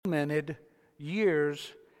implemented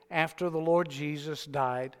years after the Lord Jesus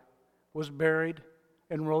died, was buried,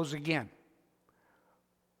 and rose again.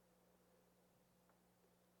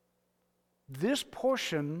 This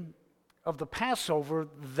portion of the Passover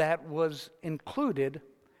that was included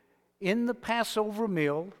in the Passover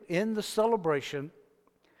meal, in the celebration,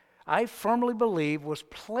 I firmly believe was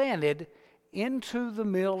planted into the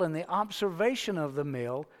meal and the observation of the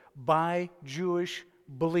meal by Jewish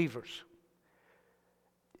believers.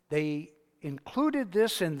 They included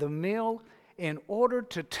this in the meal in order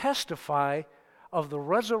to testify of the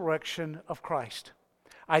resurrection of Christ.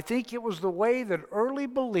 I think it was the way that early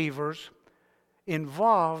believers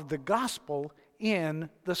involved the gospel in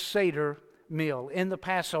the Seder meal, in the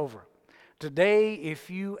Passover. Today, if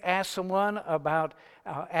you ask someone about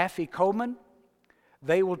afikomen,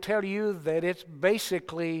 they will tell you that it's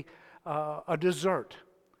basically a dessert.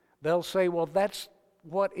 They'll say, well, that's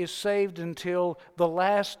what is saved until the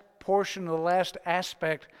last portion, the last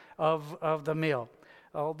aspect of the meal.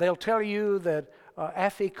 They'll tell you that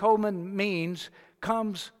afikomen means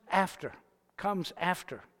comes after.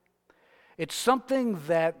 It's something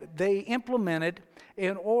that they implemented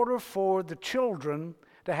in order for the children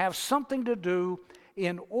to have something to do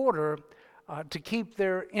in order to keep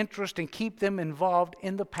their interest and keep them involved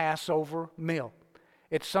in the Passover meal.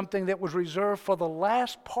 It's something that was reserved for the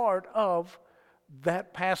last part of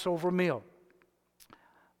that Passover meal.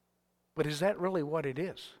 But is that really what it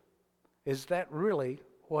is? Is that really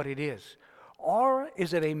what it is? Or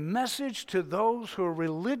is it a message to those who are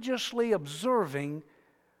religiously observing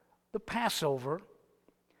the Passover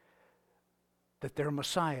that their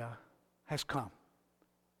Messiah has come?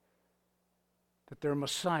 That their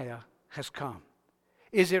Messiah has come.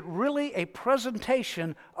 Is it really a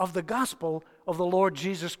presentation of the gospel of the Lord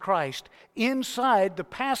Jesus Christ inside the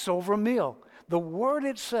Passover meal? The word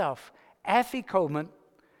itself, afikomen,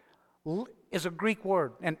 is a Greek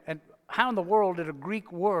word. And how in the world did a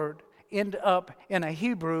Greek word end up in a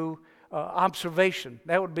Hebrew observation?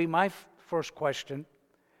 That would be my first question.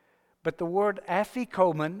 But the word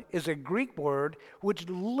afikomen is a Greek word which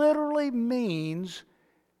literally means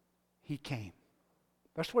he came.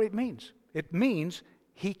 That's what it means. It means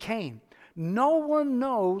he came. No one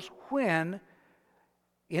knows when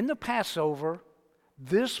in the Passover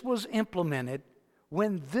this was implemented,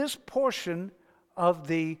 when this portion of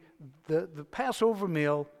the Passover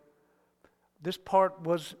meal, this part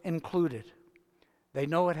was included. They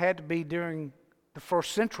know it had to be during the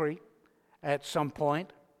first century at some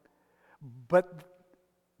point, but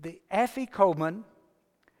the afikomen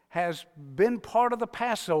has been part of the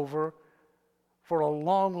Passover for a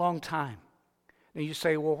long, long time. And you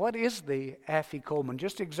say, well, what is the afikomen?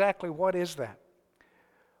 Just exactly what is that?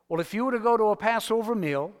 Well, if you were to go to a Passover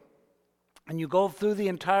meal and you go through the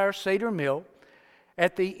entire Seder meal,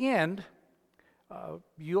 at the end,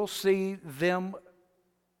 you'll see them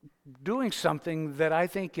doing something that I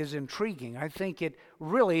think is intriguing. I think it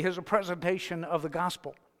really is a presentation of the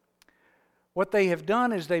gospel. What they have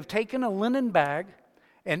done is they've taken a linen bag,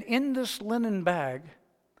 and in this linen bag,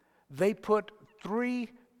 they put 3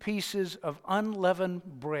 pieces of unleavened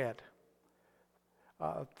bread.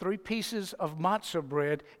 3 pieces of matzah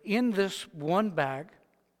bread in this one bag.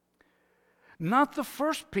 Not the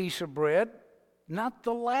first piece of bread, not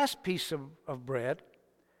the last piece of bread,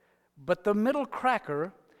 but the middle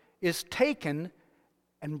cracker is taken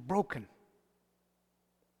and broken.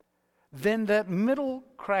 Then that middle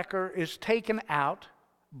cracker is taken out,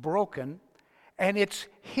 broken, and it's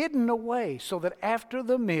hidden away so that after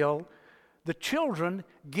the meal, the children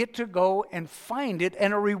get to go and find it,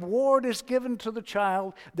 and a reward is given to the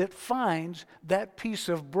child that finds that piece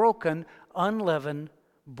of broken, unleavened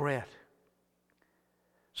bread.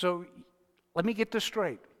 So let me get this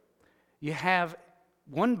straight. You have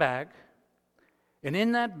one bag, and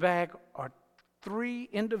in that bag are 3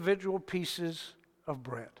 individual pieces of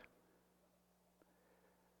bread.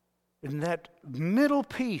 And that middle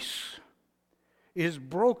piece is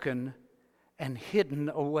broken and hidden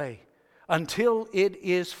away until it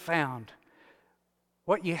is found.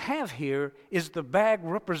 What you have here is the bag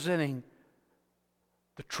representing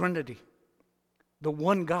the Trinity, the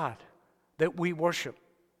one God that we worship.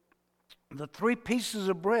 The 3 pieces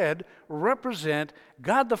of bread represent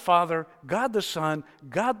God the Father, God the Son,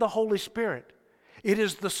 God the Holy Spirit. It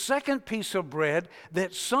is the second piece of bread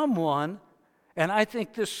that someone, and I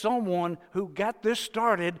think this someone who got this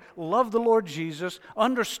started, loved the Lord Jesus,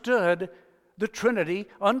 understood the Trinity,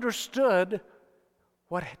 understood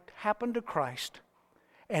what had happened to Christ,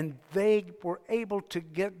 and they were able to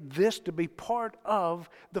get this to be part of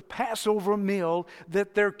the Passover meal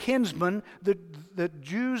that their kinsmen, the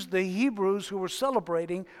Jews, the Hebrews who were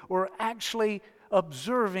celebrating, were actually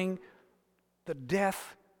observing the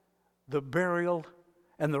death, the burial,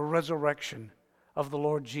 and the resurrection of the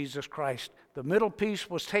Lord Jesus Christ. The middle piece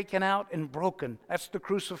was taken out and broken. That's the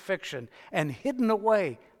crucifixion. And hidden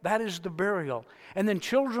away. That is the burial. And then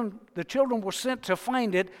the children were sent to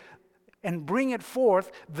find it and bring it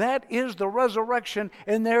forth. That is the resurrection.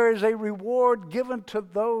 And there is a reward given to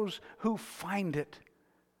those who find it.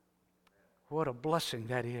 What a blessing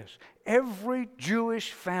that is. Every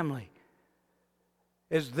Jewish family,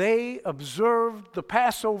 as they observed the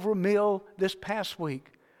Passover meal this past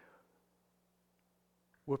week,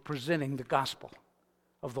 we're presenting the gospel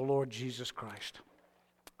of the Lord Jesus Christ.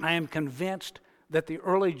 I am convinced that the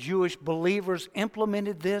early Jewish believers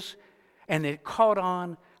implemented this, and it caught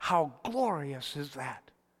on. How glorious is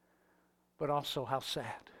that? But also how sad.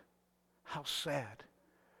 How sad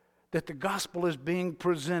that the gospel is being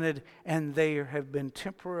presented and they have been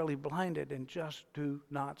temporarily blinded and just do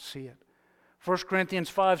not see it. 1 Corinthians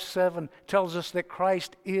 5:7 tells us that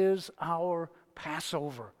Christ is our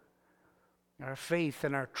Passover. Our faith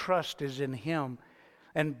and our trust is in Him.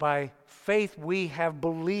 And by faith we have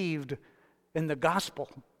believed in the gospel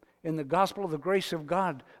of the grace of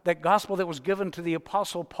God, that gospel that was given to the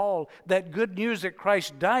Apostle Paul, that good news that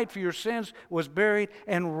Christ died for your sins, was buried,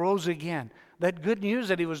 and rose again. That good news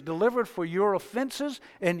that He was delivered for your offenses,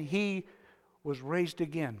 and He was raised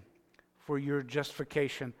again for your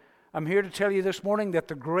justification. I'm here to tell you this morning that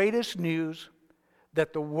the greatest news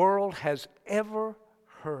that the world has ever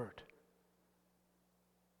heard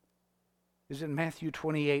is in Matthew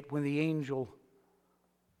 28, when the angel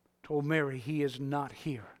told Mary, He is not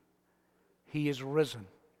here. He is risen.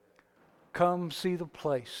 Come see the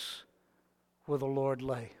place where the Lord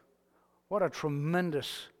lay. What a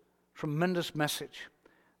tremendous, tremendous message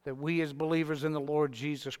that we as believers in the Lord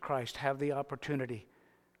Jesus Christ have the opportunity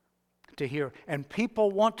to hear. And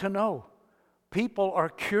people want to know. People are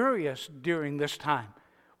curious during this time.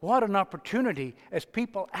 What an opportunity as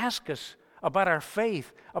people ask us about our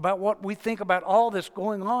faith, about what we think about all that's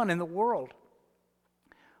going on in the world.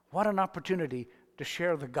 What an opportunity to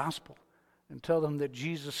share the gospel and tell them that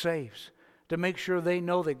Jesus saves, to make sure they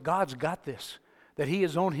know that God's got this, that He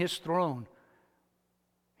is on His throne.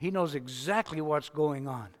 He knows exactly what's going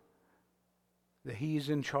on, that He is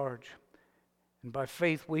in charge. And by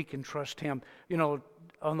faith, we can trust Him. You know,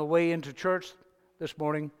 on the way into church this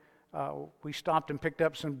morning, we stopped and picked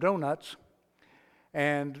up some donuts.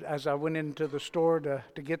 And as I went into the store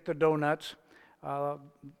to get the donuts,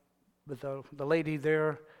 with the lady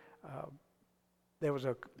there was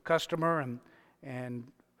a customer, and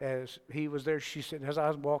as he was there, she said, as I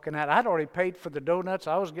was walking out, I'd already paid for the donuts.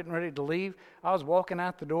 I was getting ready to leave. I was walking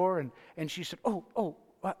out the door, and she said,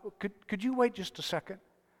 could you wait just a second?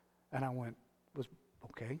 And I went,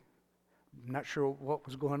 okay. I'm not sure what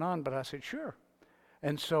was going on, but I said, sure.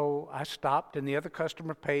 And so I stopped, and the other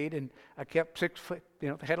customer paid, and I kept 6 foot,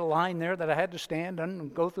 had a line there that I had to stand on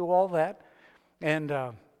and go through all that. And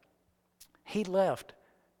he left.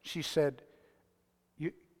 She said,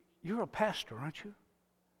 you're a pastor, aren't you?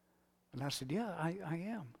 And I said, yeah, I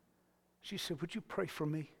am. She said, would you pray for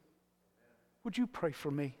me? Would you pray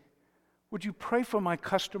for me? Would you pray for my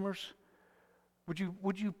customers?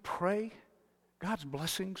 Would you pray God's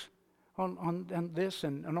blessings on this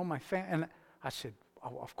and on my family? And I said,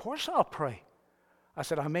 oh, of course I'll pray. I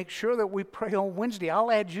said, I make sure that we pray on Wednesday.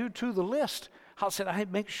 I'll add you to the list. I said, I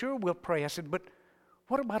make sure we'll pray. I said, but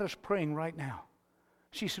what about us praying right now?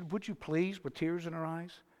 She said, would you please, with tears in her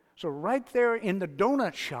eyes? So right there in the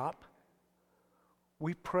donut shop,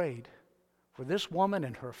 we prayed for this woman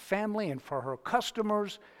and her family and for her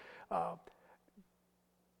customers. I'm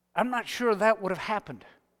not sure that would have happened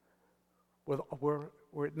were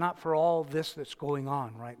it not for all this that's going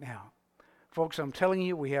on right now. Folks, I'm telling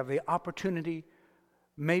you, we have the opportunity,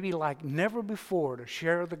 maybe like never before, to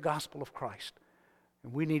share the gospel of Christ.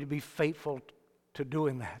 And we need to be faithful to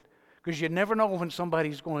doing that. Because you never know when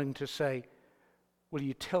somebody's going to say, will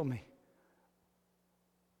you tell me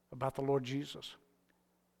about the Lord Jesus?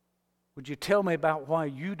 Would you tell me about why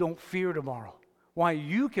you don't fear tomorrow? Why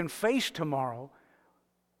you can face tomorrow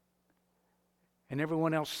and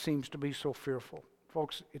everyone else seems to be so fearful?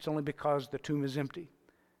 Folks, it's only because the tomb is empty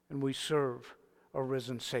and we serve a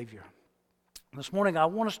risen Savior. This morning I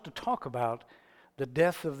want us to talk about the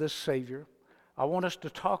death of this Savior. I want us to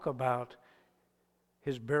talk about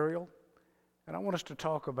His burial, and I want us to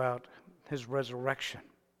talk about His resurrection.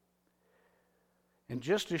 And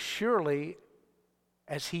just as surely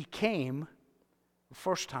as He came, the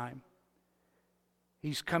first time.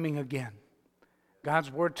 He's coming again. God's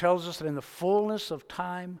Word tells us that in the fullness of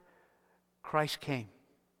time, Christ came,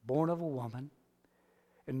 born of a woman.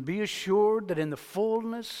 And be assured that in the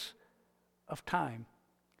fullness of time,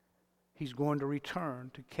 He's going to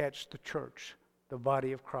return to catch the church, the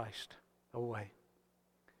body of Christ, away.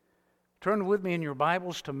 Turn with me in your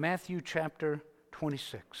Bibles to Matthew chapter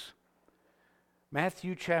 26.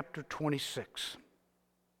 Matthew chapter 26.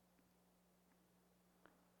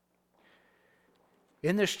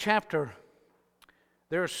 In this chapter,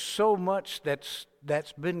 there's so much that's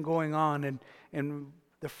been going on, and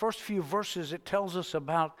the first few verses, it tells us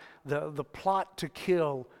about the plot to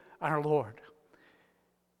kill our Lord.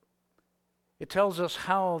 It tells us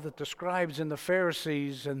how that the scribes and the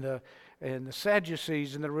Pharisees and the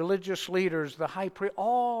Sadducees and the religious leaders, the high priest,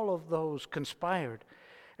 all of those conspired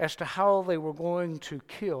as to how they were going to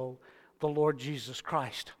kill the Lord Jesus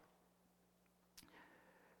Christ.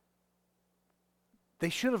 They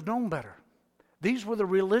should have known better. These were the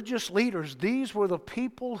religious leaders. These were the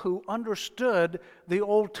people who understood the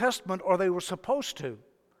Old Testament, or they were supposed to.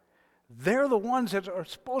 They're the ones that are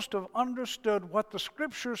supposed to have understood what the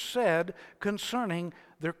Scriptures said concerning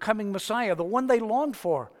their coming Messiah, the one they longed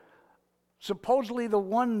for, supposedly the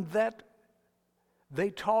one that they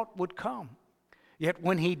taught would come. Yet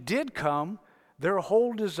when He did come, their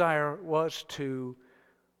whole desire was to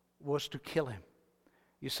kill Him.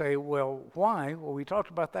 You say, well, why? Well, we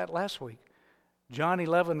talked about that last week. John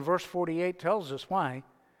 11, verse 48 tells us why.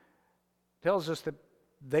 Tells us that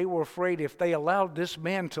they were afraid if they allowed this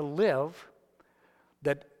man to live,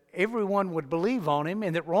 that everyone would believe on him,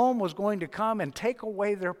 and that Rome was going to come and take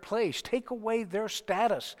away their place, take away their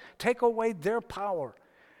status, take away their power.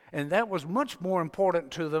 And that was much more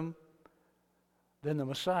important to them than the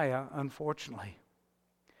Messiah, unfortunately.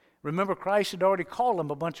 Remember, Christ had already called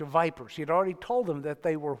them a bunch of vipers. He had already told them that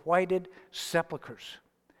they were whited sepulchres.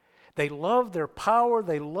 They loved their power,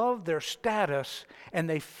 they loved their status, and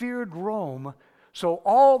they feared Rome. So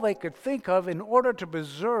all they could think of in order to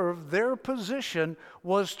preserve their position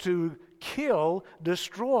was to kill,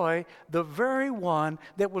 destroy the very one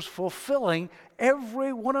that was fulfilling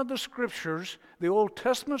every one of the Scriptures, the Old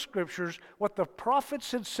Testament Scriptures, what the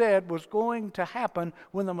prophets had said was going to happen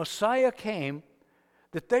when the Messiah came,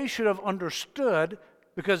 that they should have understood,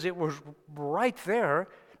 because it was right there.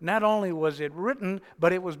 Not only was it written,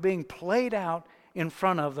 but it was being played out in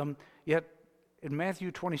front of them. Yet in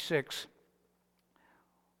Matthew 26,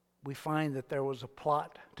 we find that there was a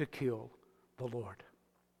plot to kill the Lord.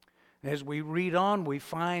 As we read on, we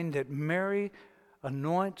find that Mary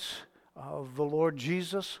anoints the Lord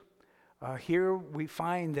Jesus. Here we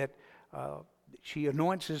find that she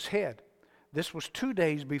anoints His head. This was 2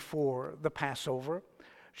 days before the Passover.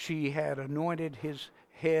 She had anointed His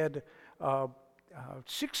head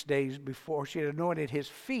 6 days before. She had anointed His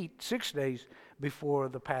feet 6 days before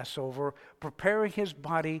the Passover, preparing His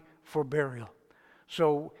body for burial.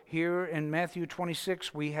 So here in Matthew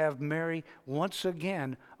 26, we have Mary once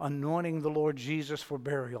again anointing the Lord Jesus for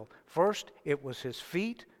burial. First, it was His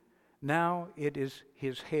feet. Now it is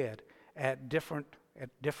His head at different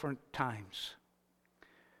times.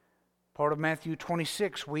 Part of Matthew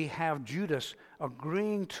 26, we have Judas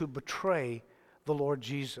agreeing to betray the Lord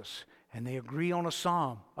Jesus. And they agree on a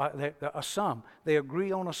sum. They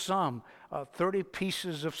agree on a sum, 30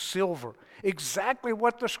 pieces of silver. Exactly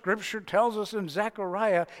what the Scripture tells us in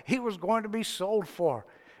Zechariah he was going to be sold for.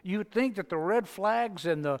 You'd think that the red flags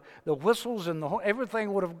and the whistles and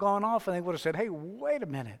everything would have gone off, and they would have said, hey, wait a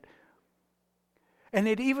minute. And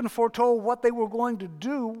it even foretold what they were going to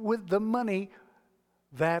do with the money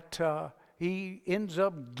that he ends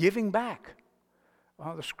up giving back.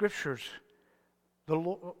 The Scriptures, the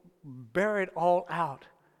Lord, bear it all out.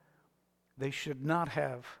 They should not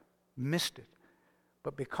have missed it,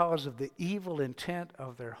 but because of the evil intent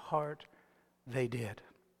of their heart, they did.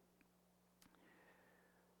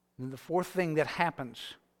 And the fourth thing that happens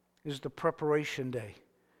is the preparation day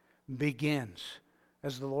begins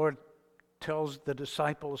as the Lord tells the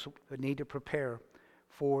disciples they need to prepare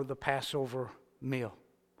for the Passover meal.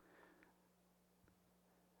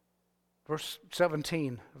 Verse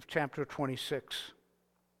 17 of chapter 26.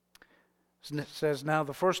 It says, now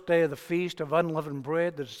the first day of the feast of unleavened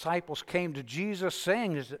bread, the disciples came to Jesus,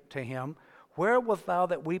 saying to Him, where wilt thou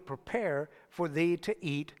that we prepare for thee to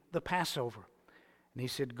eat the Passover? And He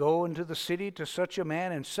said, go into the city to such a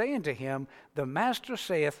man, and say unto him, the Master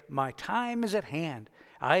saith, my time is at hand.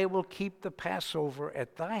 I will keep the Passover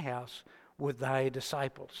at thy house with thy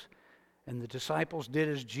disciples. And the disciples did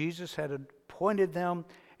as Jesus had appointed them,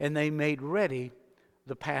 and they made ready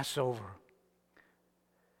the Passover.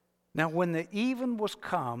 Now when the even was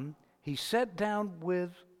come, he sat down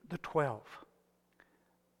with the 12.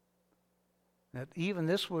 That even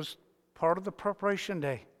this was part of the preparation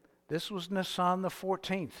day. This was Nisan the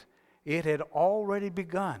 14th. It had already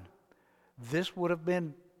begun. This would have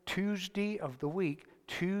been Tuesday of the week,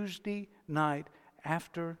 Tuesday night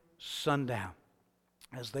after sundown,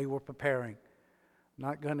 as they were preparing.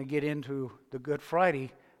 Not going to get into the Good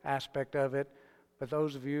Friday aspect of it, but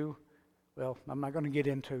those of you, well, I'm not going to get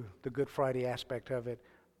into the Good Friday aspect of it,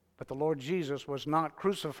 but the Lord Jesus was not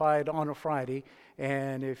crucified on a Friday,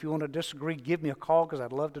 and if you want to disagree, give me a call because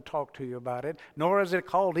I'd love to talk to you about it. Nor is it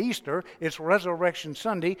called Easter, it's Resurrection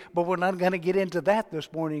Sunday, but we're not going to get into that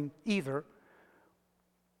this morning either.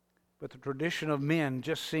 But the tradition of men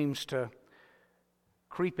just seems to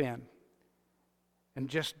creep in and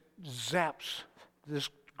just zaps this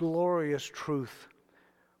glorious truth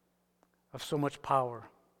of so much power,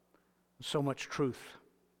 so much truth.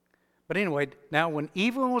 But anyway, now when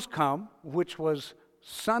even was come, which was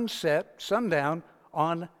sundown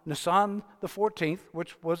on Nisan the 14th,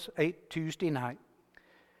 which was a Tuesday night,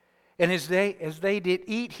 and as they did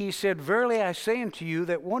eat, he said, Verily I say unto you,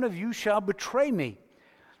 that one of you shall betray me.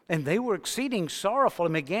 And they were exceeding sorrowful,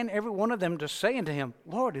 and began every one of them to say unto him,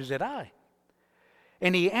 Lord, is it I?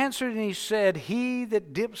 And he answered and he said, He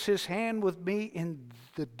that dips his hand with me in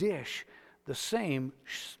the dish, the same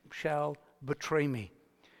shall betray me.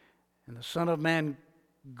 And the Son of Man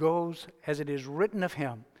goes as it is written of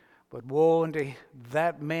him. But woe unto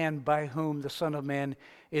that man by whom the Son of Man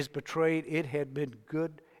is betrayed. It had been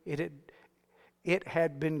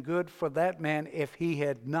good for that man if he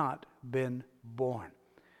had not been born.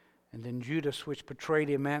 And then Judas, which betrayed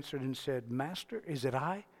him, answered and said, Master, is it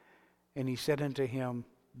I? And he said unto him,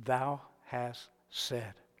 Thou hast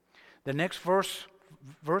said. The next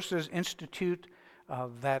verses institute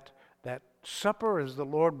that supper as the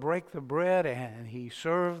Lord brake the bread and he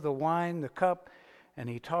served the wine, the cup, and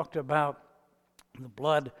he talked about the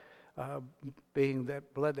blood being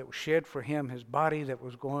that blood that was shed for him, his body that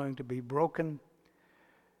was going to be broken.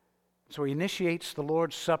 So he initiates the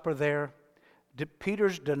Lord's Supper there.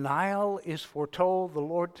 Peter's denial is foretold. The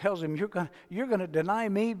Lord tells him, you're going to deny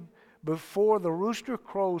me before the rooster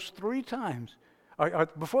crows 3 times. Or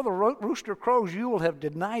before the rooster crows, you will have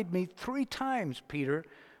denied me 3 times, Peter.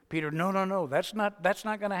 Peter, no, that's not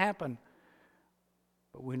going to happen.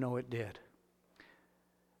 But we know it did.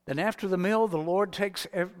 Then after the meal, the Lord takes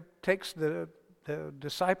the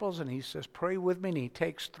disciples and he says, pray with me. And he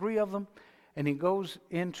takes 3 of them and he goes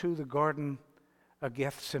into the Garden of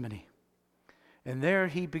Gethsemane. And there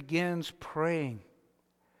he begins praying.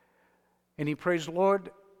 And he prays, Lord,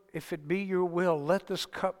 if it be your will, let this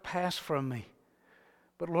cup pass from me.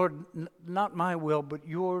 But Lord, not my will, but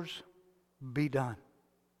yours be done.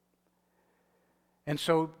 And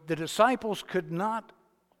so the disciples could not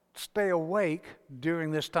stay awake during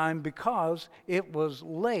this time because it was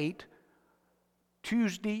late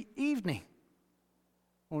Tuesday evening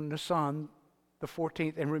on Nisan the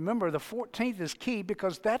 14th. And remember, the 14th is key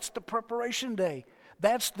because that's the preparation day.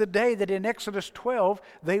 That's the day that in Exodus 12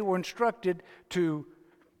 they were instructed to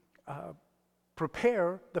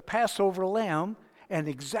prepare the Passover lamb, and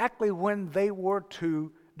exactly when they were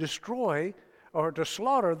to destroy or to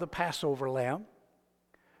slaughter the Passover lamb.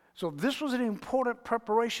 So this was an important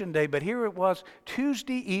preparation day, but here it was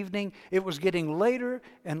Tuesday evening. It was getting later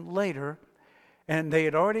and later, and they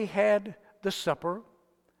had already had the supper.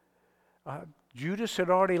 Judas had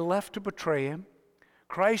already left to betray him.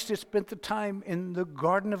 Christ had spent the time in the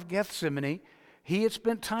Garden of Gethsemane. He had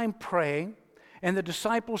spent time praying, and the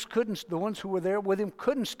disciples couldn't, the ones who were there with him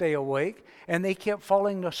couldn't stay awake, and they kept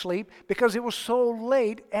falling asleep because it was so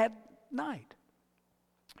late at night.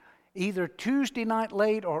 Either Tuesday night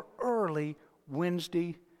late or early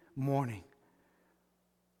Wednesday morning.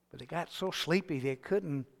 But they got so sleepy they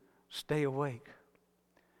couldn't stay awake.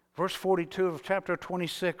 Verse 42 of chapter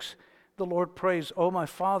 26, the Lord prays, O my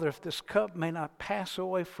Father, if this cup may not pass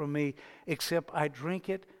away from me, except I drink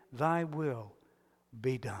it, thy will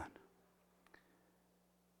be done.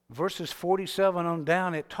 Verses 47 on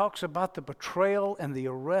down, it talks about the betrayal and the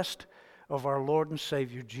arrest of our Lord and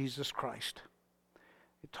Savior, Jesus Christ.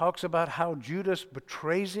 It talks about how Judas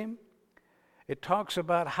betrays him. It talks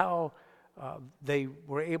about how they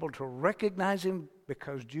were able to recognize him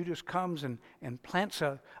because Judas comes and plants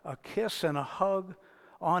a kiss and a hug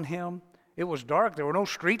on him. It was dark. There were no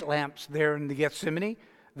street lamps there in the Gethsemane.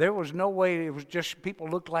 There was no way. It was just people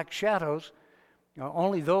looked like shadows.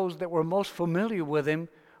 Only those that were most familiar with him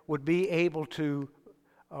would be able to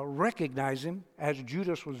recognize him, as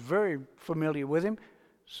Judas was very familiar with him.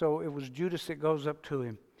 So it was Judas that goes up to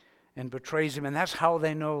him and betrays him. And that's how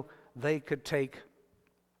they know they could take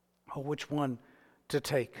or which one to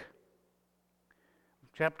take.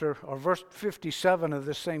 Verse 57 of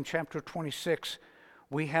this same chapter 26,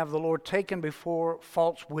 we have the Lord taken before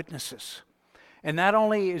false witnesses. And not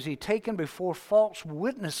only is he taken before false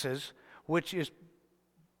witnesses, which is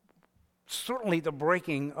certainly the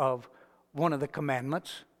breaking of one of the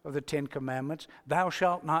commandments, of the 10 Commandments, thou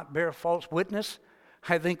shalt not bear false witness.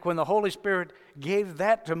 I think when the Holy Spirit gave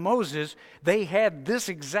that to Moses, they had this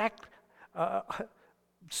exact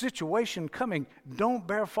situation coming. Don't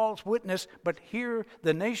bear false witness, but here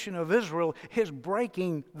the nation of Israel is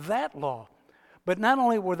breaking that law. But not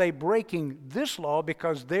only were they breaking this law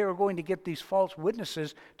because they are going to get these false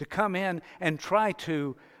witnesses to come in and try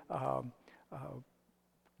to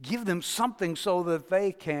give them something so that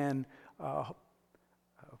they can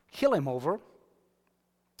kill him over.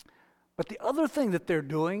 But the other thing that they're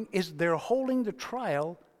doing is they're holding the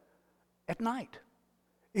trial at night.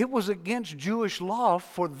 It was against Jewish law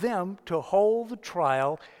for them to hold the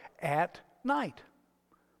trial at night.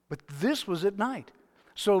 But this was at night.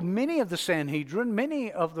 So many of the Sanhedrin,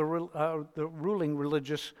 many of the ruling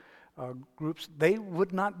religious groups, they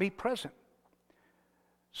would not be present.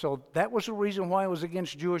 So that was the reason why it was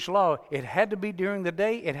against Jewish law. It had to be during the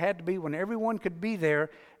day. It had to be when everyone could be there,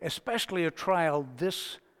 especially a trial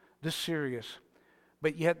this serious.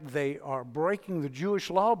 But yet they are breaking the Jewish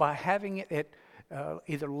law by having it at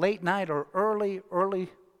either late night or early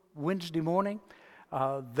Wednesday morning.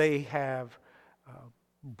 They have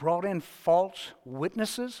brought in false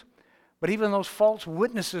witnesses, but even those false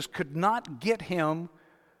witnesses could not get him,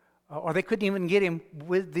 or they couldn't even get him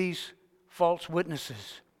with these false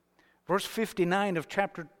witnesses. Verse 59 of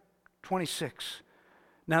chapter 26.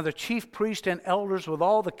 Now the chief priest and elders with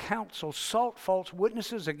all the council sought false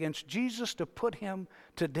witnesses against Jesus to put him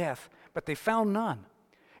to death, but they found none.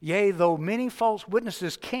 Yea, though many false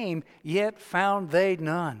witnesses came, yet found they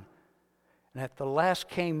none. And at the last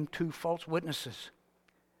came 2 false witnesses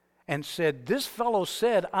and said, This fellow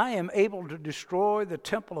said, I am able to destroy the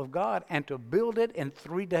temple of God and to build it in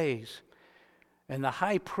 3 days. And the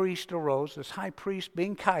high priest arose, this high priest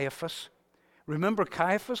being Caiaphas. Remember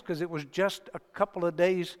Caiaphas, because it was just a couple of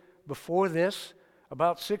days before this,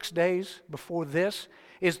 about 6 days before this,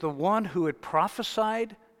 is the one who had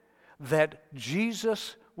prophesied that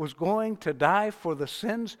Jesus was going to die for the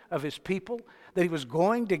sins of his people, that he was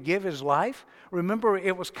going to give his life. Remember,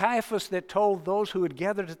 it was Caiaphas that told those who had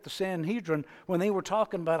gathered at the Sanhedrin when they were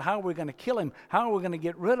talking about how we're going to kill him, how we're going to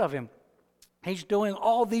get rid of him. He's doing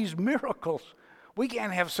all these miracles. We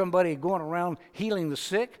can't have somebody going around healing the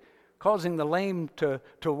sick, causing the lame to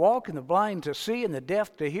walk and the blind to see and the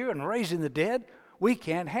deaf to hear and raising the dead. We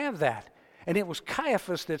can't have that. And it was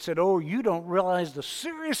Caiaphas that said, oh, you don't realize the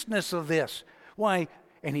seriousness of this. Why?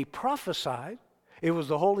 And he prophesied. It was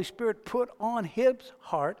the Holy Spirit put on his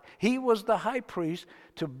heart. He was the high priest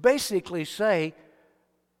to basically say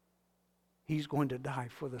he's going to die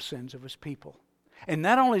for the sins of his people. And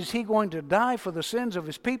not only is he going to die for the sins of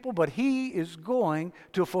his people, but he is going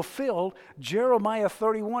to fulfill Jeremiah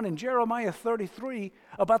 31 and Jeremiah 33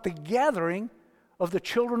 about the gathering of the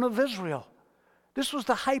children of Israel. This was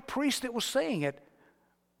the high priest that was saying it,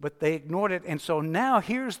 but they ignored it. And so now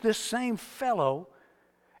here's this same fellow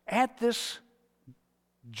at this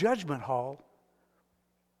judgment hall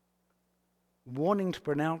wanting to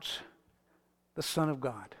pronounce the Son of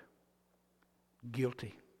God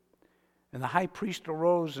guilty. And the high priest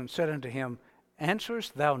arose and said unto him,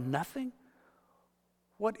 Answerest thou nothing?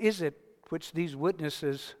 What is it which these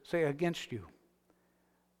witnesses say against you?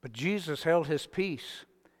 But Jesus held his peace.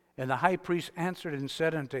 And the high priest answered and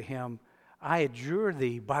said unto him, I adjure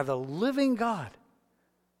thee by the living God.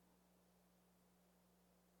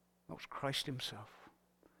 That was Christ himself.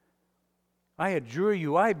 I adjure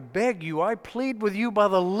you, I beg you, I plead with you by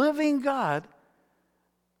the living God.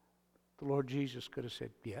 The Lord Jesus could have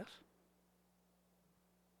said, yes.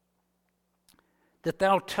 That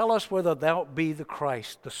thou tell us whether thou be the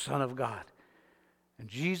Christ, the Son of God. And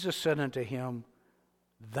Jesus said unto him,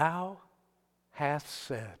 Thou hast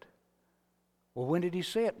said. Well, when did he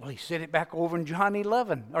say it? Well, he said it back over in John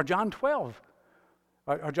 11, or John 12,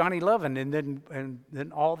 or John 11, and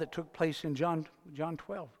then all that took place in John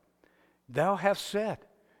 12. Thou hast said.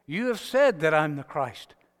 You have said that I'm the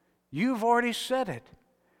Christ. You've already said it.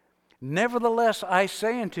 Nevertheless, I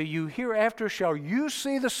say unto you, hereafter shall you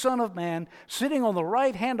see the Son of Man sitting on the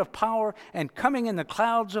right hand of power and coming in the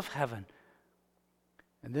clouds of heaven.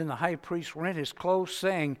 And then the high priest rent his clothes,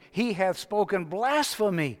 saying, He hath spoken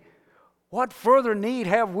blasphemy. What further need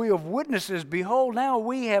have we of witnesses? Behold, now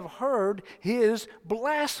we have heard his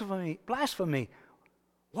blasphemy.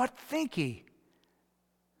 What think ye?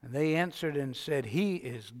 And they answered and said, he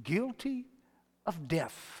is guilty of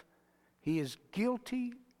death. He is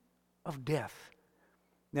guilty of death.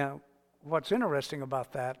 Now, what's interesting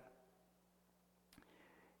about that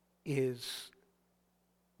is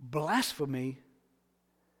blasphemy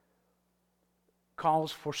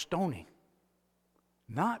calls for stoning,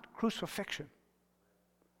 not crucifixion.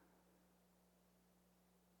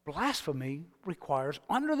 Blasphemy requires,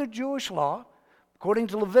 under the Jewish law, according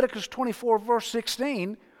to Leviticus 24, verse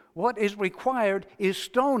 16, what is required is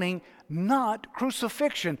stoning, not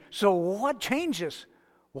crucifixion. So what changes?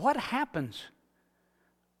 What happens?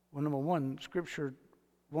 Well, number one, Scripture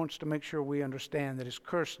wants to make sure we understand that his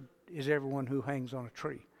curse is everyone who hangs on a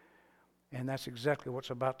tree. And that's exactly what's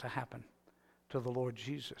about to happen to the Lord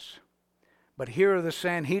Jesus. But here are the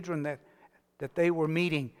Sanhedrin that they were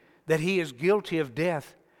meeting, that he is guilty of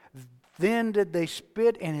death. Then did they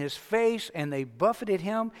spit in his face, and they buffeted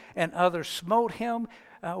him, and others smote him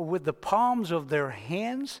with the palms of their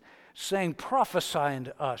hands, saying, prophesy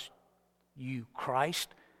unto us, you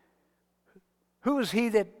Christ. Who is he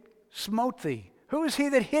that smote thee? Who is he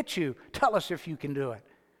that hit you? Tell us if you can do it.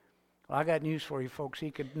 Well, I got news for you folks.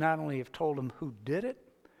 He could not only have told them who did it,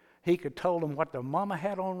 he could have told them what their mama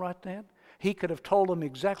had on right then. He could have told them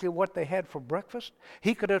exactly what they had for breakfast.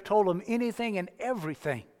 He could have told them anything and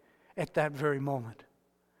everything at that very moment.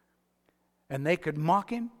 And they could mock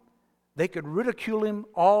him. They could ridicule him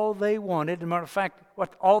all they wanted. As a matter of fact,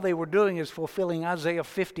 all they were doing is fulfilling Isaiah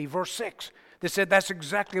 50, verse 6. They said that's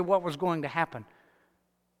exactly what was going to happen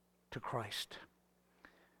to Christ.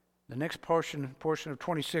 The next portion of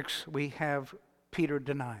 26, we have Peter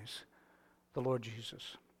denies the Lord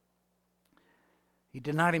Jesus. He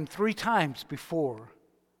denied him 3 times before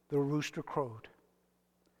the rooster crowed.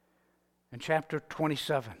 In chapter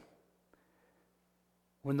 27,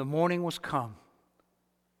 when the morning was come,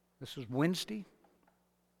 this was Wednesday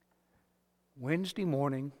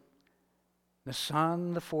morning,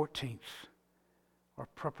 Nisan the 14th, or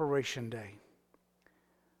preparation day.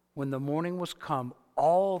 When the morning was come,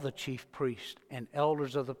 all the chief priests and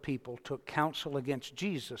elders of the people took counsel against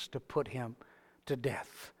Jesus to put him to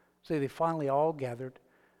death. See, they finally all gathered.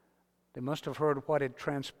 They must have heard what had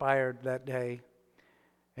transpired that day.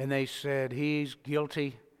 And they said, he's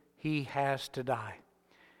guilty. He has to die.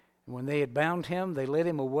 And when they had bound him, they led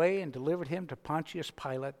him away and delivered him to Pontius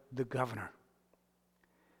Pilate, the governor.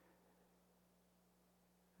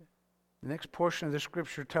 The next portion of the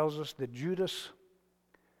scripture tells us that Judas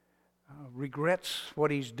regrets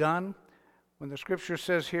what he's done. When the scripture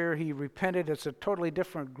says here he repented, it's a totally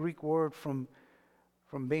different Greek word from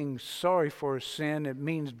being sorry for his sin. It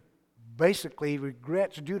means basically he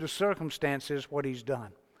regrets due to circumstances what he's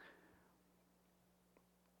done.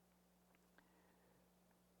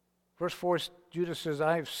 Verse 4, Judas says,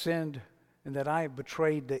 I have sinned in that I have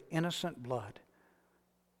betrayed the innocent blood.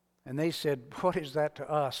 And they said, what is that to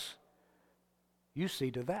us? You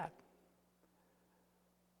see to that.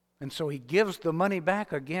 And so he gives the money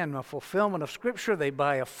back, again, a fulfillment of Scripture. They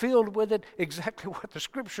buy a field with it, exactly what the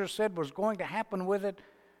Scripture said was going to happen with it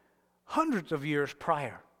hundreds of years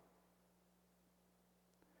prior.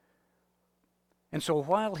 And so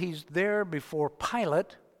while he's there before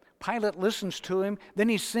Pilate listens to him, then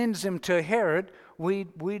he sends him to Herod. We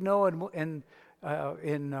know in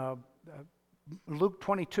Luke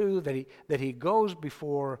 22 that he goes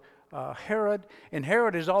before Herod, and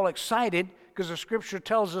Herod is all excited because the scripture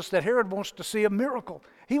tells us that Herod wants to see a miracle.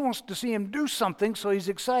 He wants to see him do something, so he's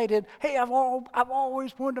excited. Hey, I've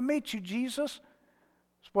always wanted to meet you, Jesus.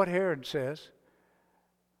 That's what Herod says.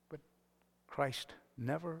 But Christ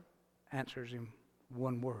never answers him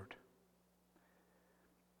one word.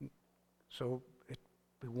 So it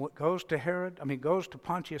goes to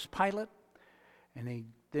Pontius Pilate, and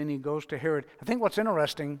then he goes to Herod. I think what's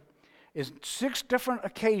interesting is 6 different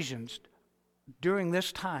occasions during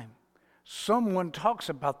this time, someone talks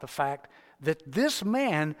about the fact that this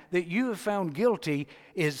man that you have found guilty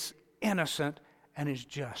is innocent and is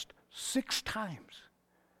just. 6 times.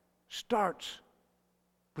 Starts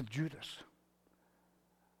with Judas.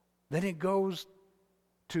 Then it goes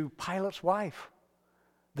to Pilate's wife.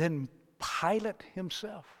 Then Pilate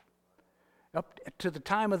himself. Up to the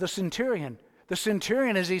time of the centurion. The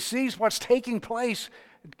centurion, as he sees what's taking place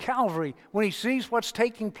at Calvary, when he sees what's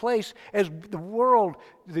taking place as the world,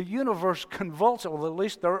 the universe convulses, or at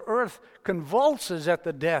least the earth convulses at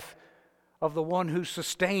the death of the one who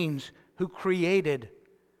sustains, who created.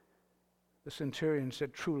 The centurion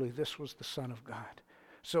said, truly, this was the Son of God.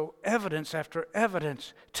 So evidence after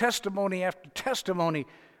evidence, testimony after testimony,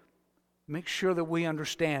 make sure that we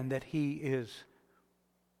understand that he is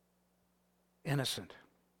innocent.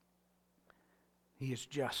 He is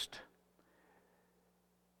just.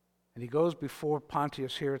 And he goes before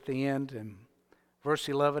Pontius here at the end in verse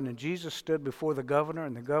 11, and Jesus stood before the governor,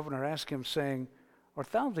 and the governor asked him, saying,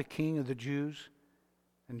 Art thou the king of the Jews?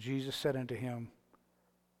 And Jesus said unto him,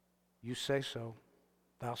 You say so,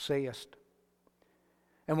 thou sayest.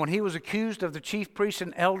 And when he was accused of the chief priests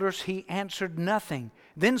and elders, he answered nothing.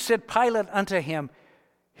 Then said Pilate unto him,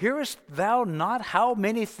 Hearest thou not how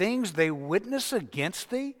many things they witness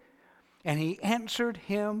against thee? And he answered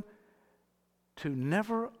him to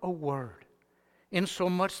never a word,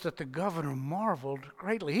 insomuch that the governor marveled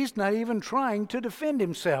greatly. He's not even trying to defend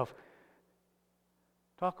himself.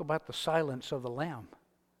 Talk about the silence of the Lamb.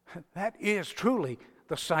 That is truly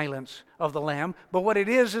the silence of the Lamb. But what it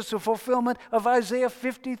is the fulfillment of Isaiah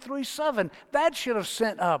 53:7. That should have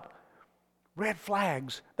sent up red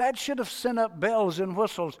flags. That should have sent up bells and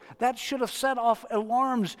whistles. That should have set off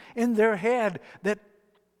alarms in their head that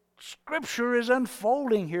Scripture is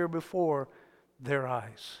unfolding here before their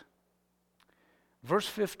eyes. Verse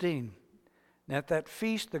 15. And at that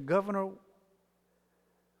feast the governor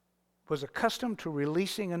was accustomed to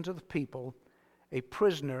releasing unto the people a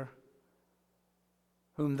prisoner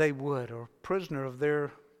whom they would, or prisoner of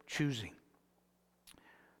their choosing.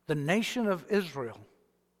 The nation of Israel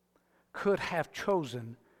could have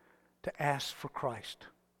chosen to ask for Christ.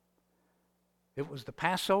 It was the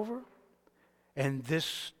Passover, and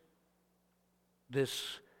this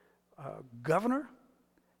governor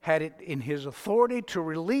had it in his authority to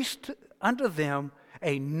release unto them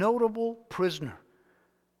a notable prisoner.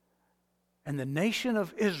 And the nation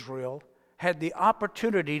of Israel had the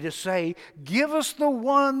opportunity to say, Give us the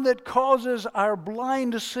one that causes our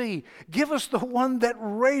blind to see. Give us the one that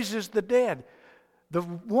raises the dead. The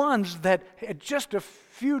ones that just a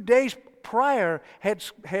few days prior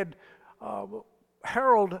had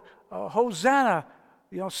heralded Hosanna,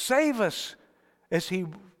 save us, as he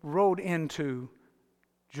rode into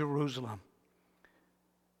Jerusalem.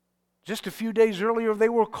 Just a few days earlier, they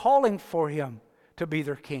were calling for him to be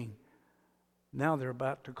their king. Now they're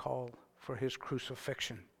about to call for his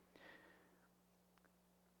crucifixion.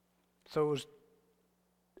 So it was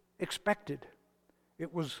expected.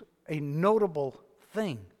 It was a notable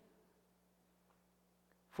thing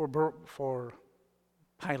for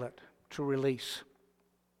Pilate to release.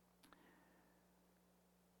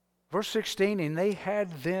 Verse 16, and they had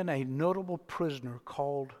then a notable prisoner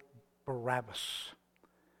called Barabbas.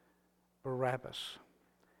 Barabbas.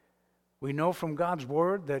 We know from God's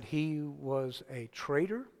word that he was a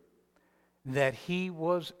traitor, that he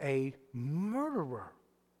was a murderer.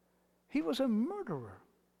 He was a murderer.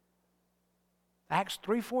 Acts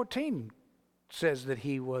 3:14 says that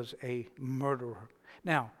he was a murderer.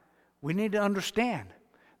 Now, we need to understand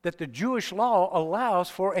that the Jewish law allows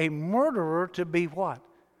for a murderer to be what?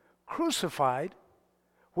 Crucified,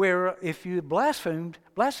 where if you blasphemed,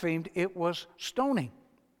 it was stoning.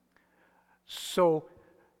 So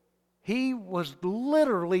he was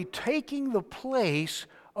literally taking the place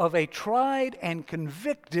of a tried and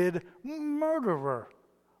convicted murderer,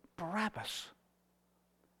 Barabbas.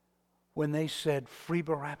 When they said, free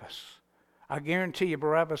Barabbas, I guarantee you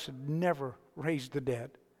Barabbas had never raised the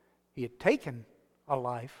dead. He had taken a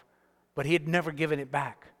life, but he had never given it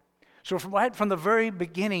back. So right from the very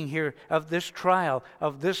beginning here of this trial,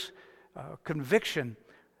 of this conviction,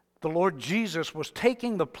 the Lord Jesus was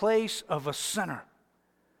taking the place of a sinner,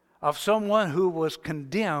 of someone who was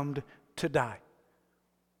condemned to die.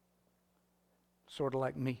 Sort of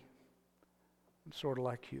like me, and sort of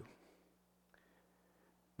like you.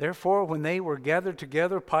 Therefore, when they were gathered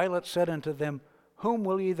together, Pilate said unto them, Whom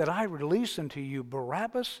will ye that I release unto you,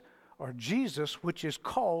 Barabbas or Jesus, which is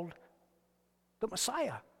called the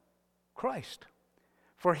Messiah, Christ?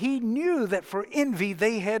 For he knew that for envy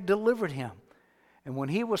they had delivered him. And when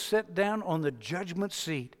he was set down on the judgment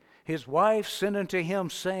seat, his wife sent unto him,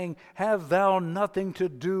 saying, Have thou nothing to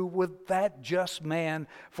do with that just man,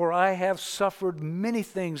 for I have suffered many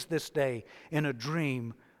things this day in a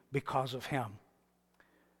dream because of him.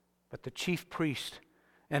 But the chief priest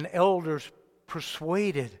and elders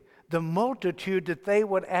persuaded the multitude that they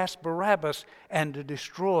would ask Barabbas and to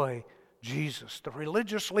destroy Jesus. The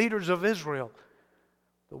religious leaders of Israel,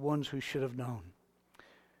 the ones who should have known.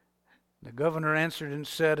 The governor answered and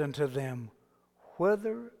said unto them,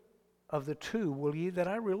 Whether of the two will ye that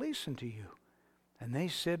I release unto you? And they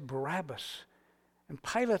said, Barabbas. And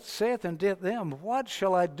Pilate saith unto them, What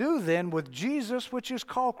shall I do then with Jesus, which is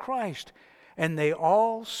called Christ? And they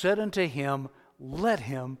all said unto him, Let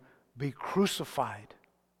him be crucified.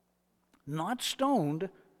 Not stoned,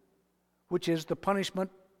 which is the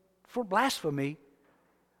punishment for blasphemy,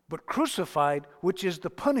 but crucified, which is the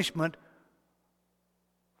punishment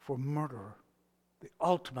for murderer, the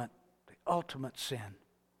ultimate sin.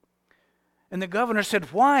 And the governor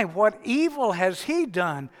said, "Why? What evil has he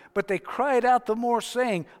done?" But they cried out the more,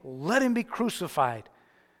 saying, "Let him be crucified."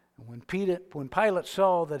 And when Pilate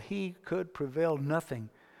saw that he could prevail nothing,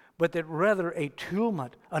 but that rather a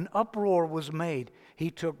tumult, an uproar was made,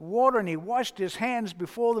 he took water and he washed his hands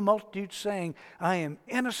before the multitude, saying, "I am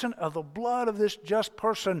innocent of the blood of this just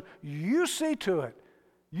person. You see to it.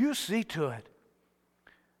 You see to it."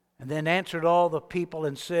 And then answered all the people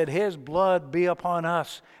and said, "His blood be upon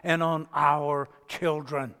us and on our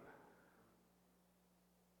children."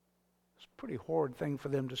 It's a pretty horrid thing for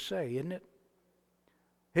them to say, isn't it?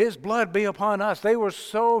 His blood be upon us. They were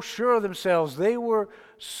so sure of themselves. They were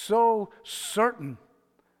so certain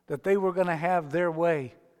that they were going to have their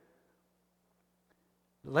way.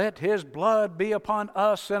 Let his blood be upon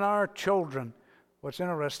us and our children. What's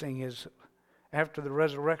interesting is after the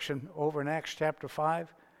resurrection over in Acts chapter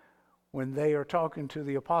 5, when they are talking to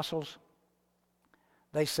the apostles,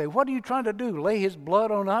 they say, "What are you trying to do? Lay his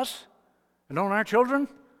blood on us and on our children?"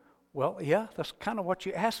 Well, yeah, that's kind of what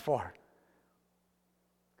you asked for.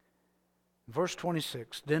 Verse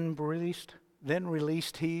 26, then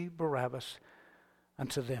released he Barabbas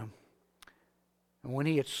unto them. And when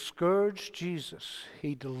he had scourged Jesus,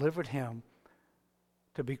 he delivered him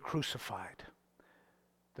to be crucified.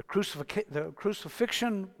 The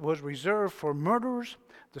crucifixion was reserved for murderers.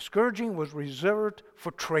 The scourging was reserved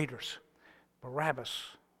for traitors.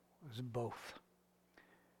 Barabbas was both.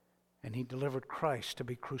 And he delivered Christ to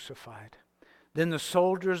be crucified. Then the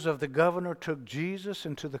soldiers of the governor took Jesus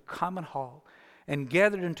into the common hall and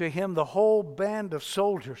gathered into him the whole band of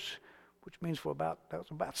soldiers, which means that was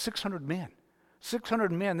about 600 men.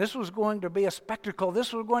 600 men. This was going to be a spectacle.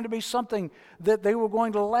 This was going to be something that they were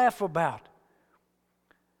going to laugh about.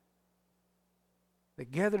 They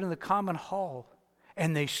gathered in the common hall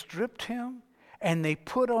and they stripped him and they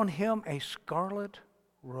put on him a scarlet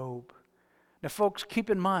robe. Now, folks, keep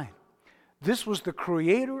in mind, this was the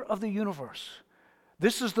creator of the universe.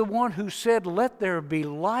 This is the one who said, "Let there be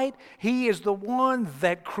light." He is the one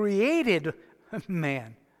that created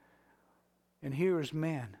man. And here is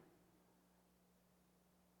man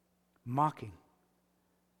mocking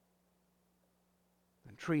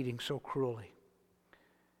and treating so cruelly.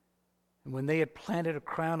 And when they had planted a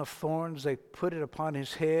crown of thorns, they put it upon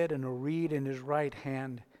his head and a reed in his right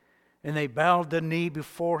hand. And they bowed the knee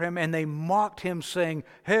before him, and they mocked him, saying,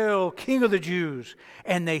 "Hail, King of the Jews!"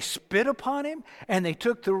 And they spit upon him, and they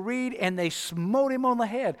took the reed, and they smote him on the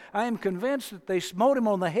head. I am convinced that they smote him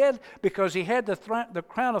on the head because he had the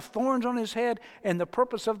crown of thorns on his head, and the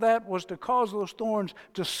purpose of that was to cause those thorns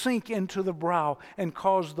to sink into the brow and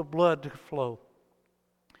cause the blood to flow.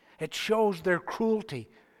 It shows their cruelty.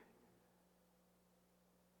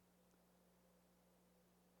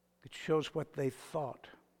 It shows what they thought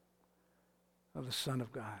of the Son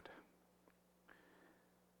of God.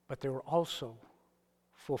 But they were also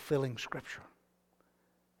fulfilling Scripture.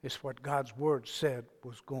 It's what God's Word said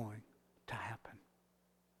was going to happen.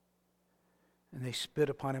 And they spit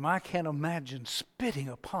upon him. I can't imagine spitting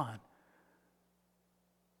upon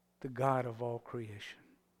the God of all creation.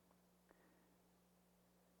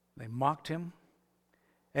 They mocked him.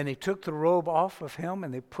 And they took the robe off of him,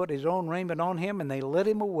 and they put his own raiment on him, and they led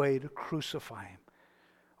him away to crucify him.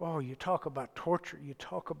 Oh, you talk about torture. You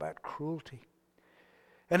talk about cruelty.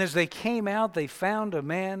 And as they came out, they found a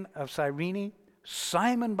man of Cyrene,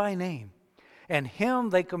 Simon by name. And him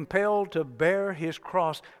they compelled to bear his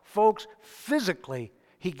cross. Folks, physically,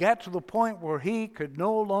 he got to the point where he could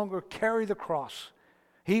no longer carry the cross.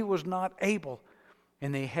 He was not able,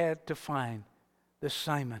 and they had to find this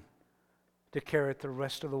Simon to carry it the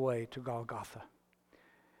rest of the way to Golgotha.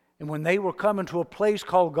 And when they were coming to a place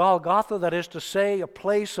called Golgotha, that is to say, a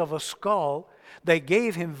place of a skull, they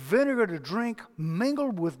gave him vinegar to drink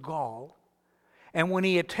mingled with gall. And when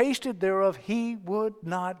he had tasted thereof, he would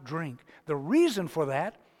not drink. The reason for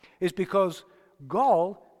that is because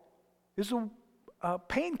gall is a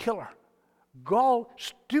painkiller. Gall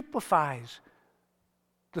stupefies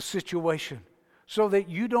the situation, so that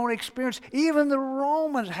you don't experience. Even the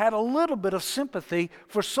Romans had a little bit of sympathy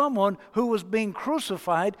for someone who was being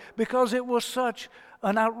crucified because it was such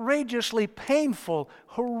an outrageously painful,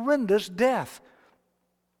 horrendous death.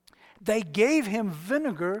 They gave him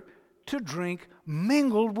vinegar to drink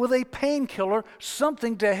mingled with a painkiller,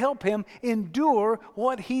 something to help him endure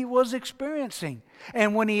what he was experiencing.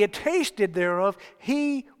 And when he had tasted thereof,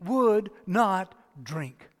 he would not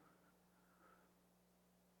drink.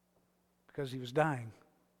 Because he was dying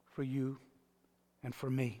for you and for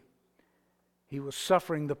me. He was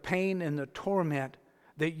suffering the pain and the torment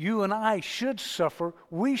that you and I should suffer,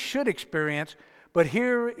 we should experience. But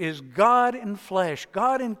here is God in flesh,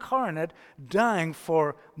 God incarnate, dying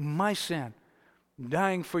for my sin,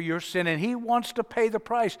 dying for your sin. And He wants to pay the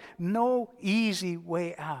price. No easy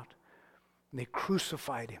way out. And they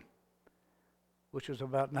crucified Him, which was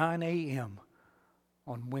about 9 a.m.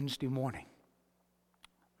 on Wednesday morning.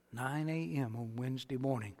 9 a.m. on Wednesday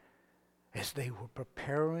morning, as they were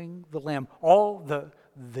preparing the Lamb. All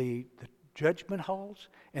the judgment halls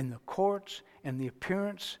and the courts and the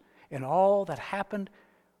appearance and all that happened,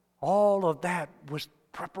 all of that was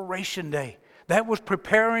preparation day. That was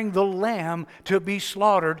preparing the Lamb to be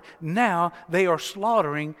slaughtered. Now they are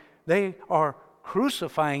slaughtering, they are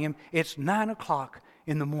crucifying Him. It's 9 o'clock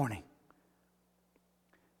in the morning.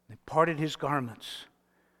 They parted His garments.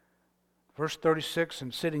 Verse 36,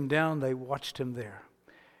 and sitting down, they watched Him there.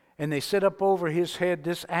 And they set up over His head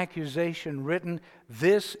this accusation written,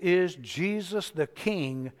 "This is Jesus, the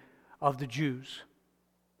King of the Jews."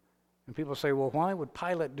 And people say, well, why would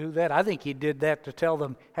Pilate do that? I think he did that to tell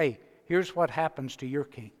them, hey, here's what happens to your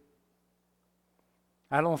king.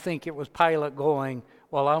 I don't think it was Pilate going,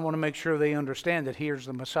 well, I want to make sure they understand that here's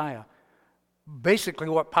the Messiah. Basically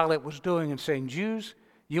what Pilate was doing and saying, Jews,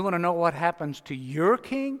 you want to know what happens to your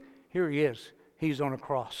king? Here he is. He's on a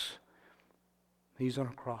cross. He's on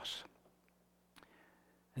a cross.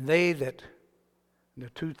 And they that, the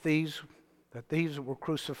two thieves, that were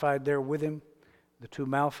crucified there with Him, the two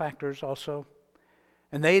malefactors also,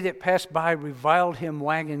 and they that passed by reviled Him,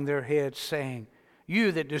 wagging their heads, saying,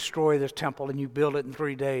 "You that destroy this temple and you build it in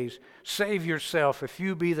 3 days, save yourself. If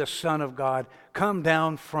you be the Son of God, come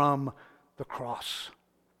down from the cross."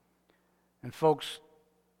 And folks,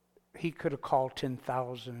 He could have called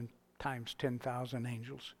 10,000 times 10,000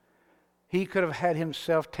 angels. He could have had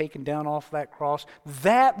Himself taken down off that cross.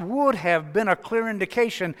 That would have been a clear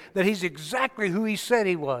indication that He's exactly who He said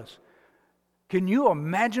He was. Can you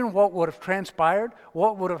imagine what would have transpired?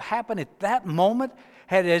 What would have happened at that moment?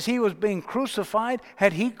 As He was being crucified,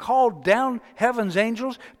 had He called down heaven's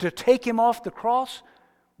angels to take Him off the cross?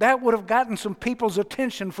 That would have gotten some people's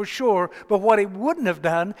attention for sure, but what He wouldn't have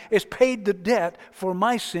done is paid the debt for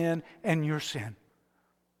my sin and your sin.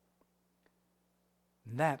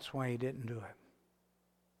 And that's why He didn't do it.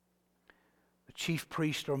 The chief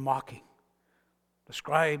priests are mocking. The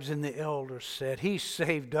scribes and the elders said, He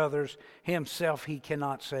saved others, Himself He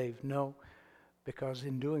cannot save. No, because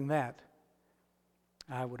in doing that,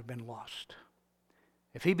 I would have been lost.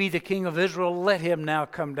 If He be the King of Israel, let Him now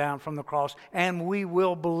come down from the cross, and we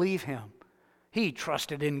will believe Him. He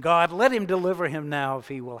trusted in God. Let Him deliver him now if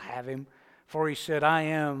He will have him. For He said, I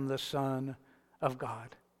am the Son of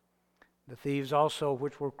God. The thieves also,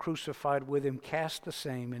 which were crucified with Him, cast the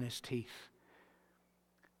same in His teeth.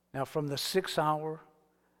 Now from the 6th hour,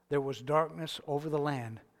 there was darkness over the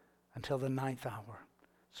land until the 9th hour.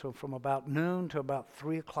 So from about noon to about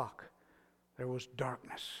 3 o'clock, there was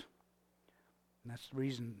darkness. And that's the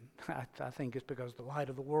reason, I think it's because the light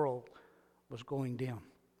of the world was going dim.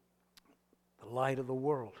 The light of the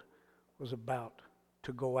world was about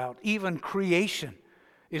to go out. Even creation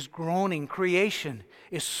is groaning. Creation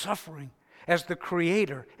is suffering as the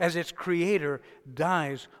Creator, as its Creator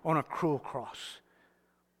dies on a cruel cross.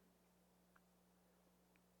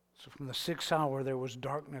 So from the 6th hour there was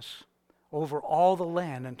darkness over all the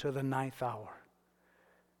land until the 9th hour.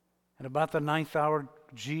 And about the 9th hour,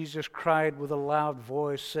 Jesus cried with a loud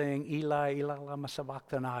voice, saying, Eli, Eli, lama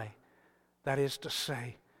sabachthani. That is to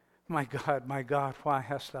say, my God, why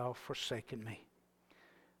hast thou forsaken me?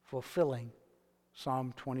 Fulfilling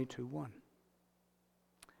Psalm 22:1.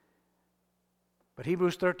 But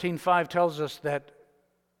Hebrews 13:5 tells us that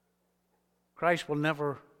Christ will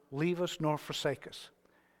never leave us nor forsake us.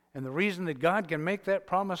 And the reason that God can make that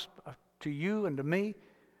promise to you and to me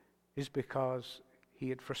is because He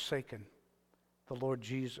had forsaken the Lord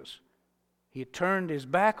Jesus. He had turned His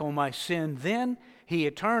back on my sin then. He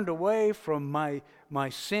had turned away from my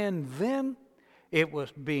sin then. It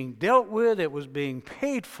was being dealt with. It was being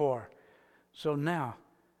paid for. So now,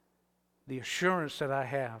 the assurance that I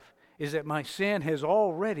have is that my sin has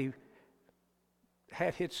already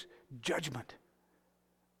had its judgment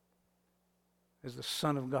as the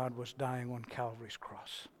Son of God was dying on Calvary's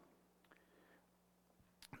cross.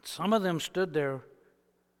 Some of them stood there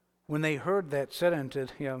when they heard that, said unto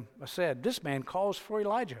him, This man calls for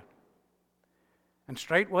Elijah. And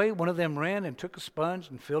straightway one of them ran and took a sponge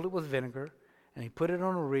and filled it with vinegar, and he put it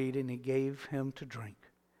on a reed, and he gave him to drink.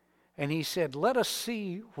 And he said, Let us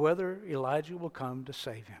see whether Elijah will come to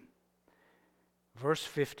save him. Verse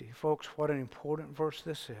 50. Folks, what an important verse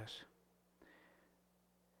this is.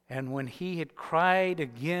 And when he had cried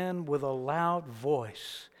again with a loud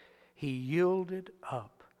voice, he yielded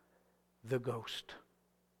up the ghost.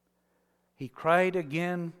 He cried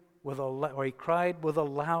again with a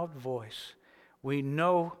loud voice. We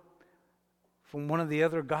know from one of the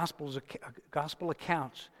other gospel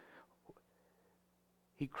accounts,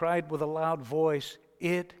 he cried with a loud voice,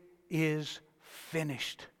 "It is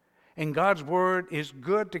finished." And God's word is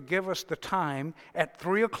good to give us the time at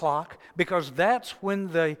 3 o'clock, because that's when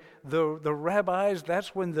the rabbis,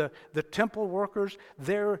 that's when the temple workers,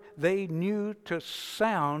 they knew to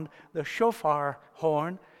sound the shofar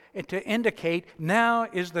horn and to indicate now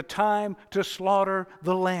is the time to slaughter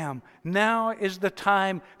the lamb. Now is the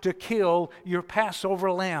time to kill your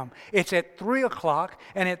Passover lamb. It's at 3 o'clock,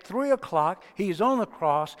 and at 3 o'clock, he's on the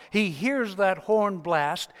cross. He hears that horn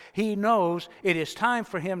blast. He knows it is time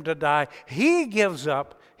for him to die. He gives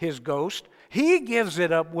up his ghost. He gives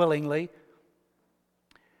it up willingly.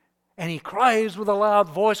 And he cries with a loud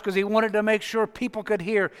voice because he wanted to make sure people could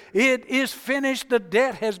hear. It is finished. The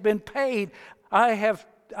debt has been paid. I have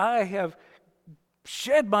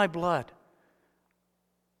shed my blood.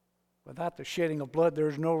 Without the shedding of blood, there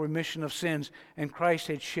is no remission of sins. And Christ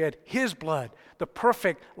had shed his blood, the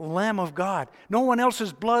perfect Lamb of God. No one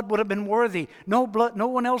else's blood would have been worthy. No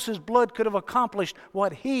one else's blood could have accomplished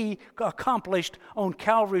what he accomplished on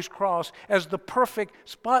Calvary's cross as the perfect,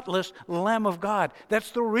 spotless Lamb of God.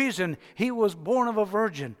 That's the reason he was born of a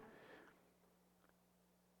virgin.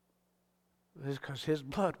 Because his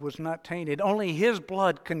blood was not tainted. Only his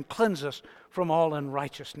blood can cleanse us from all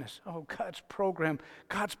unrighteousness. Oh, God's program,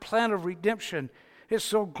 God's plan of redemption is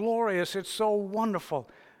so glorious. It's so wonderful.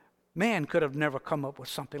 Man could have never come up with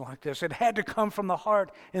something like this. It had to come from the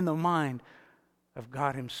heart and the mind of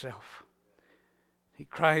God himself. He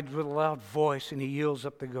cried with a loud voice, and he yields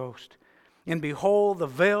up the ghost. And behold, the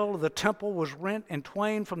veil of the temple was rent in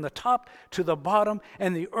twain from the top to the bottom,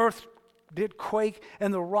 and the earth did quake,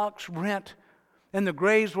 and the rocks rent. And the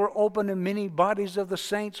graves were opened, and many bodies of the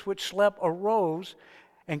saints which slept arose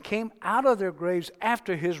and came out of their graves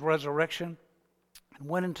after his resurrection and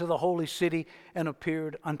went into the holy city and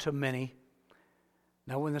appeared unto many.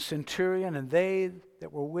 Now when the centurion and they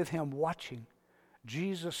that were with him watching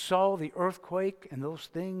Jesus saw the earthquake and those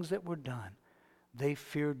things that were done, they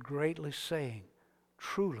feared greatly, saying,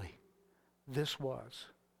 Truly, this was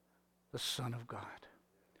the Son of God.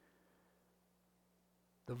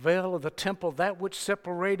 The veil of the temple, that which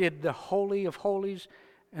separated the Holy of Holies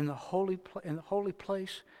and the holy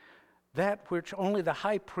place, that which only the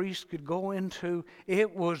high priest could go into,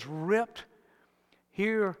 it was ripped.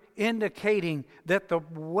 Here indicating that the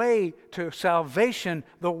way to salvation,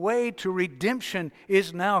 the way to redemption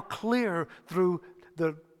is now clear through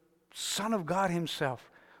the Son of God himself,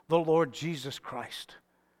 the Lord Jesus Christ.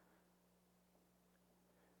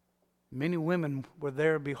 Many women were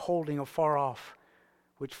there beholding afar off,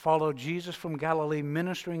 which followed Jesus from Galilee,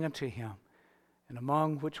 ministering unto him, and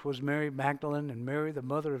among which was Mary Magdalene, and Mary the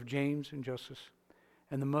mother of James and Joseph,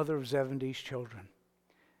 and the mother of Zebedee's children.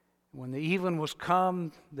 When the even was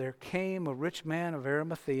come, there came a rich man of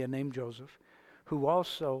Arimathea named Joseph, who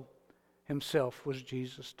also himself was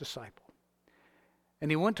Jesus' disciple.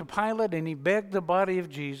 And he went to Pilate, and he begged the body of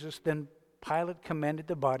Jesus. Then Pilate commanded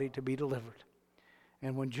the body to be delivered.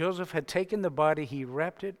 And when Joseph had taken the body, he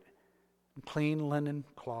wrapped it in clean linen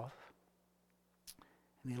cloth,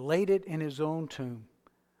 and he laid it in his own tomb,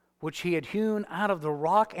 which he had hewn out of the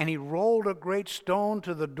rock, and he rolled a great stone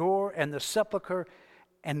to the door and the sepulchre,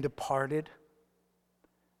 and departed.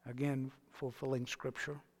 Again, fulfilling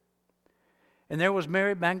Scripture. And there was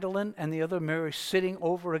Mary Magdalene and the other Mary sitting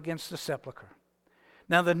over against the sepulchre.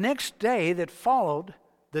 Now the next day that followed,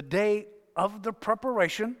 the day of the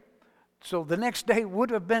preparation, so the next day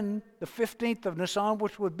would have been the 15th of Nisan,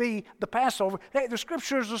 which would be the Passover. Hey, the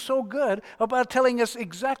Scriptures are so good about telling us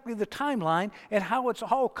exactly the timeline and how it's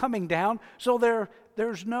all coming down. So there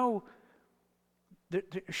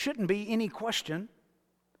shouldn't be any question.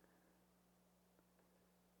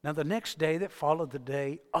 Now the next day that followed the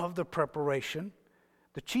day of the preparation,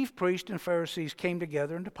 the chief priests and Pharisees came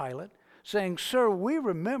together unto Pilate, saying, Sir, we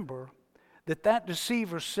remember that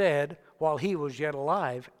deceiver said, while he was yet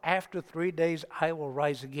alive, After 3 days I will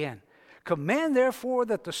rise again. Command therefore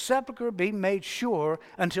that the sepulchre be made sure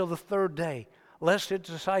until the 3rd day, lest his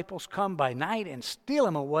disciples come by night and steal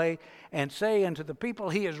him away, and say unto the people,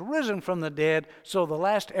 He is risen from the dead, so the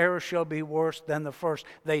last error shall be worse than the first.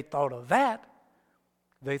 They thought of that.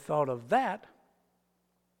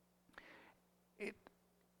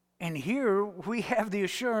 And here we have the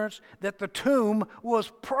assurance that the tomb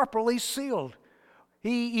was properly sealed.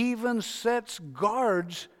 He even sets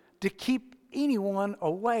guards to keep anyone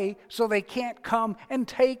away so they can't come and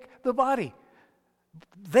take the body.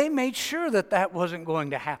 They made sure that that wasn't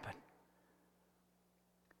going to happen.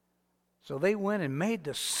 So they went and made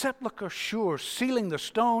the sepulchre sure, sealing the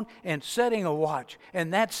stone and setting a watch.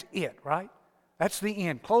 And that's it, right? That's the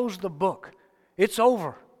end. Close the book. It's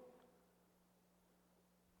over.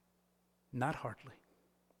 Not hardly.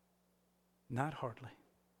 Not hardly.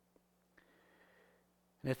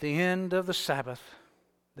 And at the end of the Sabbath,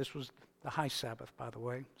 this was the high Sabbath, by the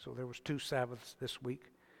way, so there was 2 Sabbaths this week.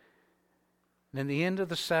 And in the end of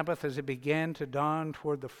the Sabbath, as it began to dawn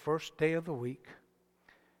toward the first day of the week,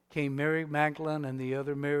 came Mary Magdalene and the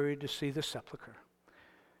other Mary to see the sepulchre.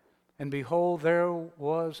 And behold, there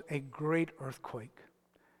was a great earthquake.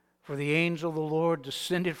 For the angel of the Lord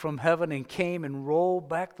descended from heaven and came and rolled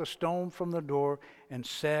back the stone from the door and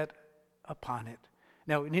sat upon it.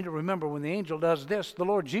 Now, we need to remember, when the angel does this, the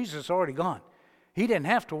Lord Jesus is already gone. He didn't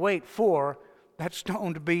have to wait for that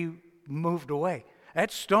stone to be moved away.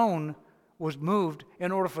 That stone was moved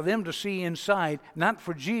in order for them to see inside, not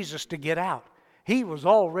for Jesus to get out. He was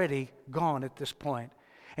already gone at this point.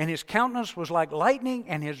 And his countenance was like lightning,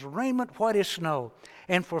 and his raiment white as snow.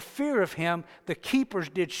 And for fear of him, the keepers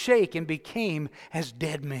did shake and became as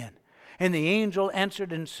dead men. And the angel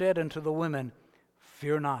answered and said unto the women,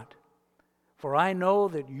 Fear not, for I know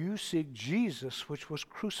that you seek Jesus, which was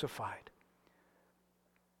crucified.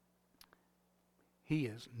 He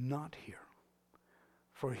is not here,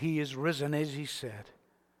 for he is risen, as he said.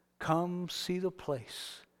 Come see the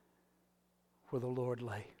place where the Lord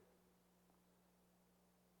lay.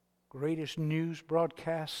 Greatest news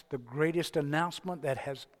broadcast, the greatest announcement that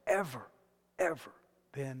has ever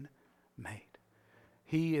been made.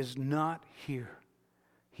 He is not here.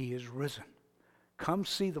 He is risen. Come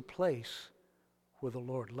see the place where the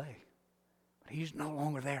Lord lay. But he's no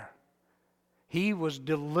longer there. He was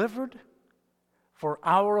delivered for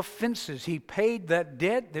our offenses. He paid that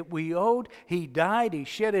debt that we owed. He died. He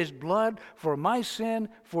shed his blood for my sin,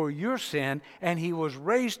 for your sin, and he was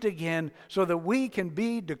raised again so that we can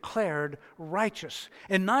be declared righteous.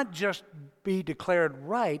 And not just be declared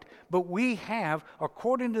right, but we have,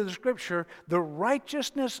 according to the Scripture, the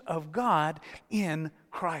righteousness of God in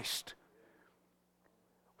Christ.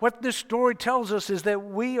 What this story tells us is that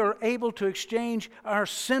we are able to exchange our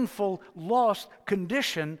sinful, lost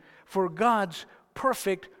condition for God's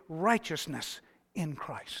perfect righteousness in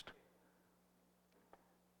Christ.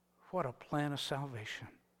 What a plan of salvation.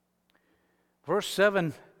 Verse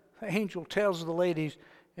 7, the angel tells the ladies,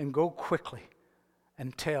 and go quickly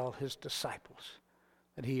and tell his disciples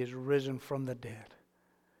that he is risen from the dead.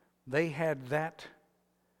 They had that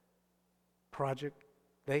project.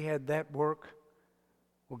 They had that work.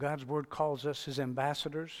 Well, God's Word calls us his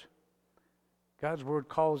ambassadors. God's Word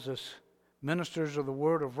calls us ministers of the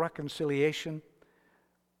word of reconciliation.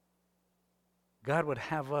 God would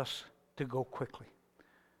have us to go quickly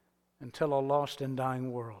and tell a lost and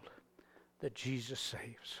dying world that Jesus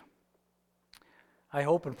saves. I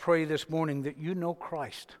hope and pray this morning that you know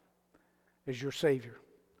Christ as your Savior.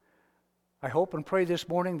 I hope and pray this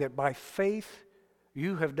morning that by faith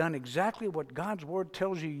you have done exactly what God's Word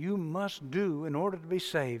tells you must do in order to be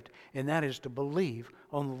saved, and that is to believe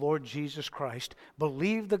on the Lord Jesus Christ.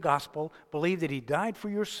 Believe the gospel. Believe that he died for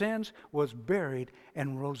your sins, was buried,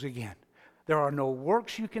 and rose again. There are no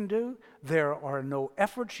works you can do. There are no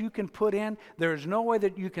efforts you can put in. There is no way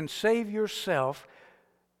that you can save yourself.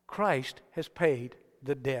 Christ has paid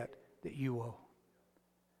the debt that you owe.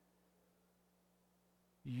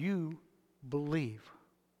 You believe.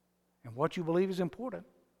 And what you believe is important.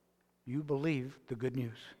 You believe the good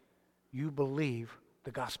news. You believe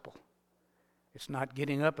the gospel. It's not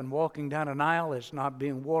getting up and walking down an aisle. It's not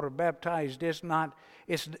being water baptized. There's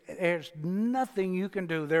nothing you can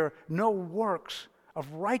do. There are no works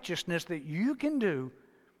of righteousness that you can do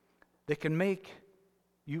that can make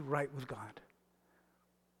you right with God.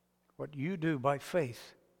 What you do by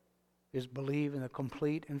faith is believe in the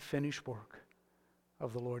complete and finished work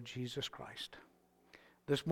of the Lord Jesus Christ.